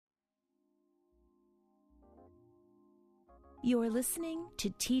You're listening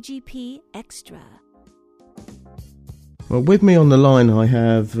to TGP Xtra. Well, with me on the line I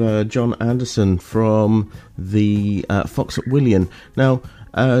have John Anderson from the Fox at William. Now,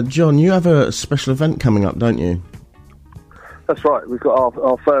 John, you have a special event coming up, don't you? That's right. We've got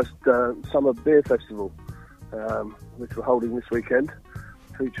our first summer beer festival, which we're holding this weekend,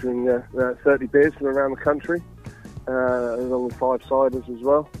 featuring 30 beers from around the country, along with 5 ciders as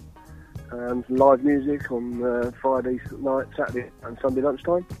well, and live music on Friday night, Saturday and Sunday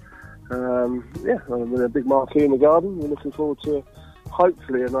lunchtime. With a big marquee in the garden. We're looking forward to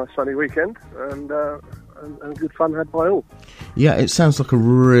hopefully a nice sunny weekend and good fun had by all. Yeah, it sounds like a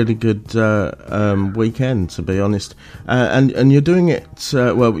really good weekend, to be honest. And you're doing it,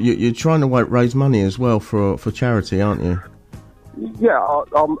 you're trying to raise money as well for charity, aren't you? Yeah,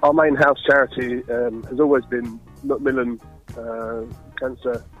 our main house charity has always been Macmillan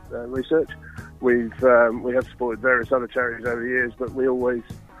Cancer Research. We have supported various other charities over the years, but we always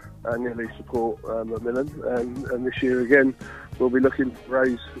annually support Macmillan, and this year again we'll be looking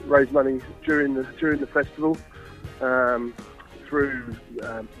to raise money during the festival through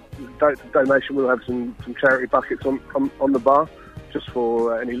donation. We'll have some charity buckets on the bar just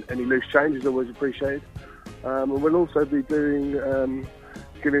for any loose change is always appreciated, and we'll also be doing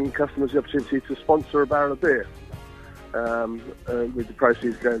giving customers the opportunity to sponsor a barrel of beer with the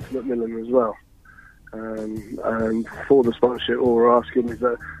proceeds going to Macmillan as well. And for the sponsorship, all we're asking is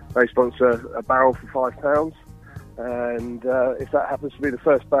that they sponsor a barrel for £5, and if that happens to be the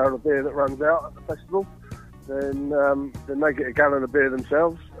first barrel of beer that runs out at the festival, then they get a gallon of beer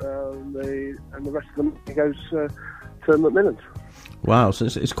themselves, and the rest of them goes to Macmillan. Wow, so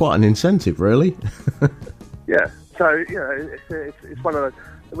it's quite an incentive, really. Yeah, so it's one of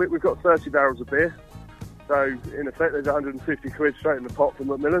those. We've got 30 barrels of beer, so in effect there's 150 quid straight in the pot from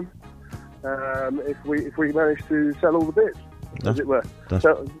Macmillan. If we manage to sell all the beers, as it were. That's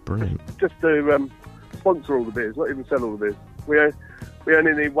brilliant. Just to sponsor all the beers, not even sell all the beers. We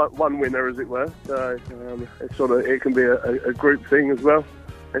only need one winner, as it were. So it can be a group thing as well.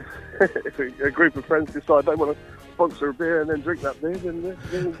 If a group of friends decide they want to sponsor a beer and then drink that beer, then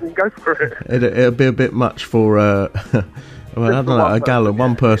we can go for it. It'll be a bit much for I don't know, a gallon.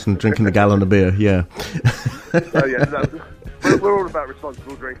 One person drinking a gallon of beer. Yeah. So yeah. We're all about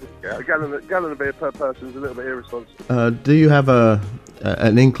responsible drinking. Yeah, a gallon of beer per person is a little bit irresponsible. Do you have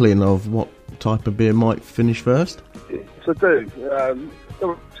an inkling of what type of beer might finish first? Yes, I do.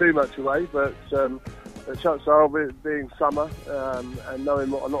 Not too much away, but the chances are, being summer and knowing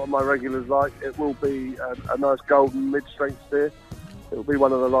what a lot of my regulars like, it will be a nice golden mid-strength beer. It will be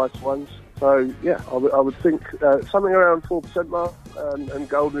one of the light ones. So yeah, I would think something around 4% mark, and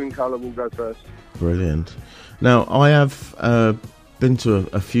golden in colour will go first. Brilliant. Now, I have been to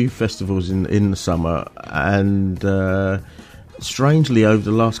a few festivals in the summer, and strangely, over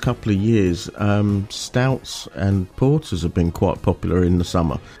the last couple of years, stouts and porters have been quite popular in the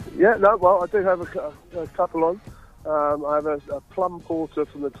summer. Yeah, no, well, I do have a couple on. I have a plum porter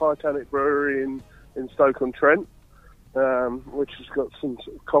from the Titanic Brewery in Stoke-on-Trent, which has got some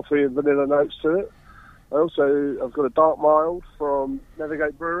coffee and vanilla notes to it. I've got a dark mild from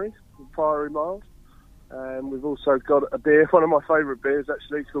Nethergate Brewery, Priory Mild. And we've also got a beer, one of my favourite beers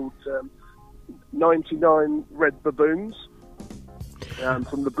actually, called 99 Red Baboons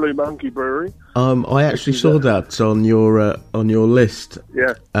from the Blue Monkey Brewery. I actually saw that on your list.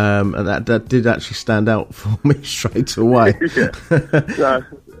 Yeah. And that did actually stand out for me straight away. Yeah.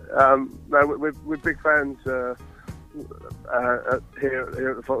 We're big fans here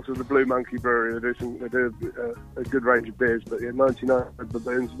at the Fox of the Blue Monkey Brewery. They do a good range of beers, but yeah, 99 Red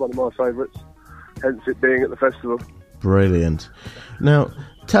Baboons is one of my favourites. Hence it being at the festival. Brilliant. Now,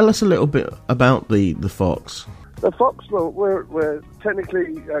 tell us a little bit about the Fox. The Fox, well, we're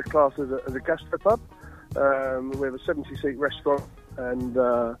technically classed as a gastropub. We have a 70-seat restaurant and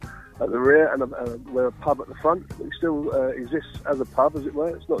at the rear, and we're a pub at the front. It still exists as a pub, as it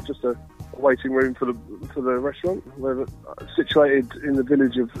were. It's not just a waiting room for the restaurant. We're situated in the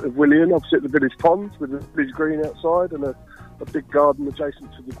village of William, opposite the village pond, with the village green outside and a big garden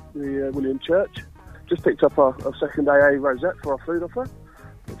adjacent to the William Church. Just picked up our second AA rosette for our food offer,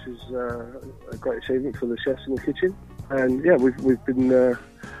 which is a great achievement for the chefs in the kitchen. And yeah, we've been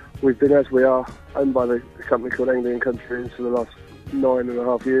as we are owned by the company called Anglian Country for the last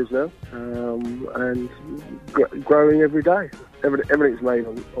 9.5 years now, and growing every day. Everything's made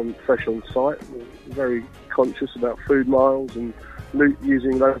on fresh on site. We're very conscious about food miles and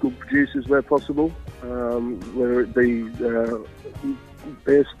using local producers where possible, whether it be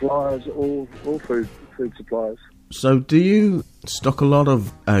beer suppliers or food suppliers. So do you stock a lot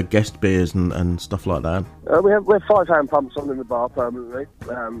of guest beers and stuff like that? We have 5 hand pumps on in the bar permanently.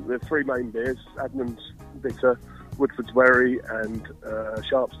 We have 3 main beers: Adnams Bitter, Woodford's Wherry, and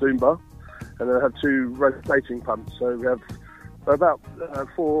Sharp's Doom Bar. And then I have 2 rotating pumps. So we have about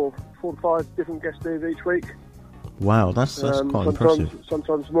 4 to 5 different guest beers each week. Wow, that's quite impressive.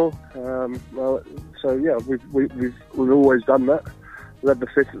 Sometimes more. So yeah, we've always done that. We had the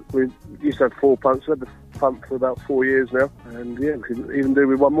 5th. We used to have 4 pumps. We had the pump for about 4 years now, and yeah, we could even do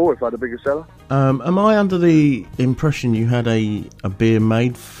with one more if I had a bigger cellar. Am I under the impression you had a beer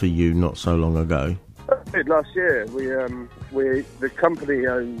made for you not so long ago? I did last year. The company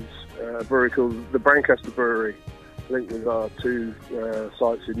owns a brewery called the Brancaster Brewery, linked with our 2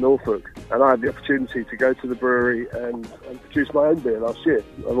 sites in Norfolk, and I had the opportunity to go to the brewery and produce my own beer last year.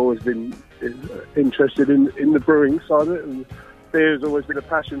 I've always been interested in the brewing side of it, and beer has always been a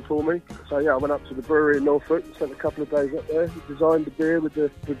passion for me. So yeah, I went up to the brewery in Norfolk, spent a couple of days up there, designed the beer with the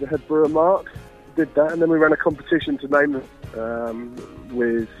head brewer Mark, did that, and then we ran a competition to name them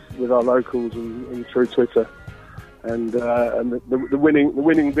with our locals and through Twitter. And the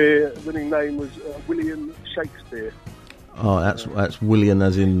winning name was William Shakespeare. Oh, that's William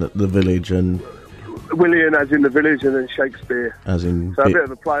as in the village, and William as in the village, and then Shakespeare as in. So a bit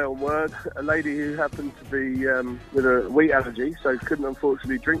of a play on word. A lady who happened to be with a wheat allergy, so couldn't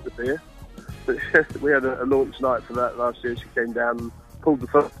unfortunately drink the beer. But we had a launch night for that last year. She came down and pulled the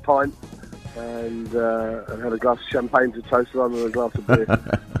first pint and had a glass of champagne to toast her on and a glass of beer.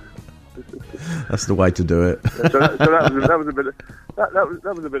 That's the way to do it. So that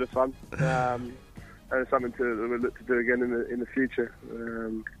was a bit of fun, and something to look to do again in the future.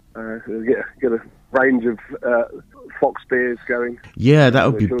 Get a range of Fox beers going. Yeah, that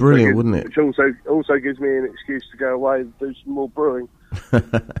would be brilliant, wouldn't it? Which also gives me an excuse to go away and do some more brewing.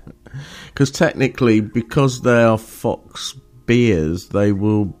 Because technically, because they are Fox beers, they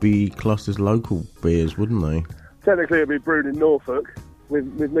will be classed as local beers, wouldn't they? Technically, it'll be brewed in Norfolk.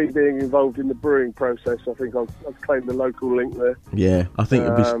 With me being involved in the brewing process, I think I've claimed the local link there. Yeah, I think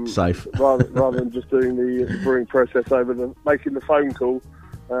it'd be safe. rather than just doing the brewing process making the phone call.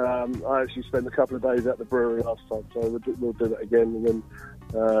 I actually spent a couple of days at the brewery last time, so we'll do that again. And then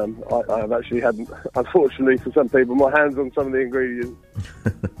I've actually had, unfortunately for some people, my hands on some of the ingredients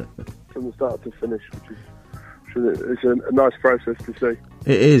from the start to finish, which is a nice process to see.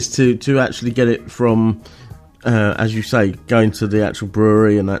 It is to actually get it from, as you say, going to the actual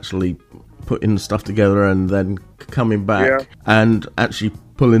brewery and actually putting the stuff together and then coming back and actually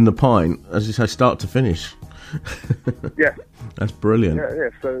pulling the pint, as you say, start to finish. Yeah. That's brilliant. Yeah.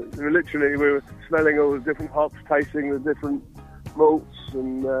 So we were smelling all the different hops, tasting the different malts,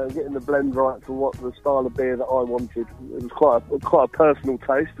 and getting the blend right for what the style of beer that I wanted. It was quite a personal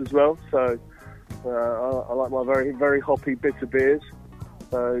taste as well. So I like my very, very hoppy, bitter beers.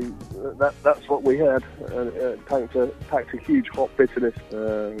 So that's what we had. It packed a huge hop bitterness,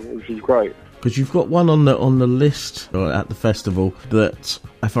 which was great. Because you've got one on the list at the festival that,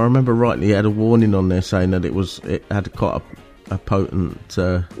 if I remember rightly, had a warning on there saying that it had quite a potent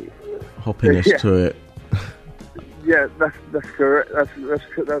hoppiness to it. Yeah, that's correct. That's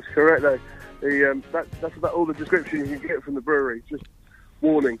correct. That's about all the description you can get from the brewery. Just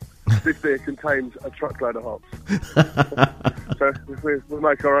warning: this beer contains a truckload of hops. So we'll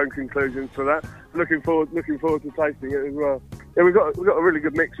make our own conclusions for that. Looking forward to tasting it as well. Yeah, we've got a really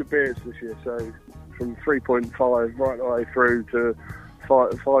good mix of beers this year. So from 3.5 right the way through to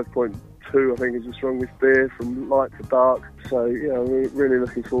 5.2, I think is the strongest beer, from light to dark. So yeah, we're really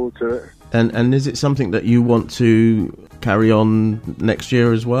looking forward to it. And is it something that you want to carry on next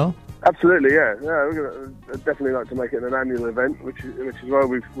year as well? Absolutely, yeah. We're going to definitely like to make it an annual event, which is why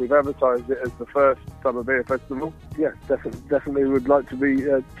we've advertised it as the first summer beer festival. Yeah, definitely would like to be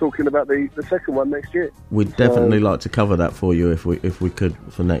talking about the second one next year. We'd definitely like to cover that for you if we could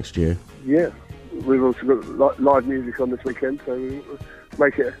for next year. Yeah, we've also got live music on this weekend, so we'll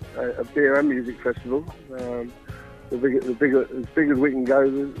make it a beer and music festival. As big as we can go,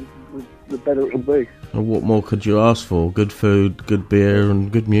 the better it will be. And what more could you ask for? Good food, good beer,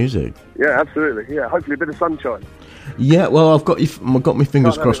 and good music. Yeah, absolutely. Yeah, hopefully a bit of sunshine. Yeah, well, I've got my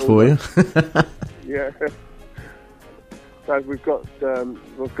fingers crossed for you. Yeah. So I've got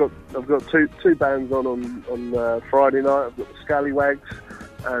two bands on Friday night. I've got the Scallywags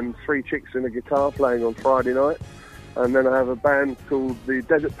and Three Chicks and a Guitar playing on Friday night. And then I have a band called the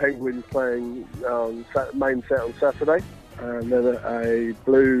Desert Penguins playing main set on Saturday. And then a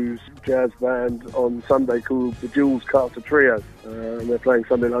blues jazz band on Sunday called the Jules Carter Trio. And they're playing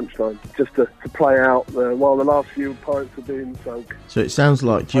Sunday lunchtime, just to play out while the last few pints are being sunk. So it sounds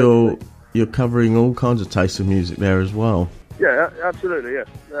like you're covering all kinds of tastes of music there as well. Yeah, absolutely. Yeah,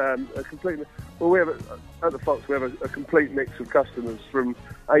 a complete. Well, we have at the Fox we have a complete mix of customers from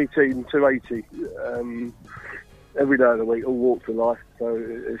 18 to 80 every day of the week, all walks of life. So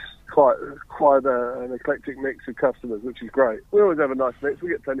it's quite an eclectic mix of customers, which is great. We always have a nice mix. We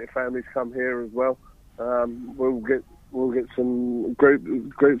get plenty of families come here as well. We'll get some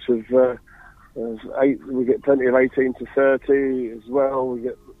groups of 8. We get plenty of 18 to 30 as well. We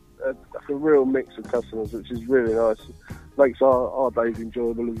get a real mix of customers, which is really nice. Makes our days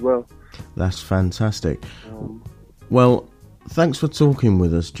enjoyable as well. That's fantastic. Well, thanks for talking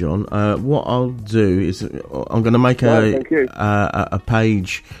with us, John. What I'll do is I'm going to make a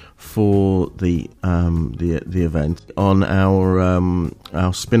page for the event on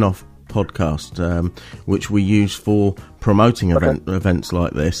our spin-off podcast, which we use for promoting events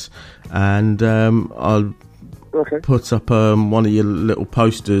like this, and I'll put up one of your little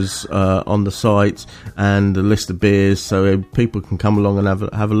posters on the site and a list of beers, so people can come along and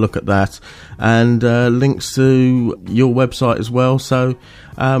have a look at that, and links to your website as well, so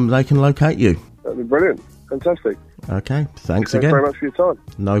they can locate you. That'd be brilliant. Fantastic. Okay, thanks again. Very much for your time.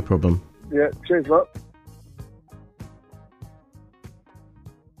 No problem. Yeah, cheers, Mark.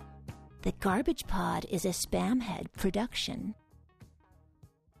 The Garbage Pod is a Spamhead production.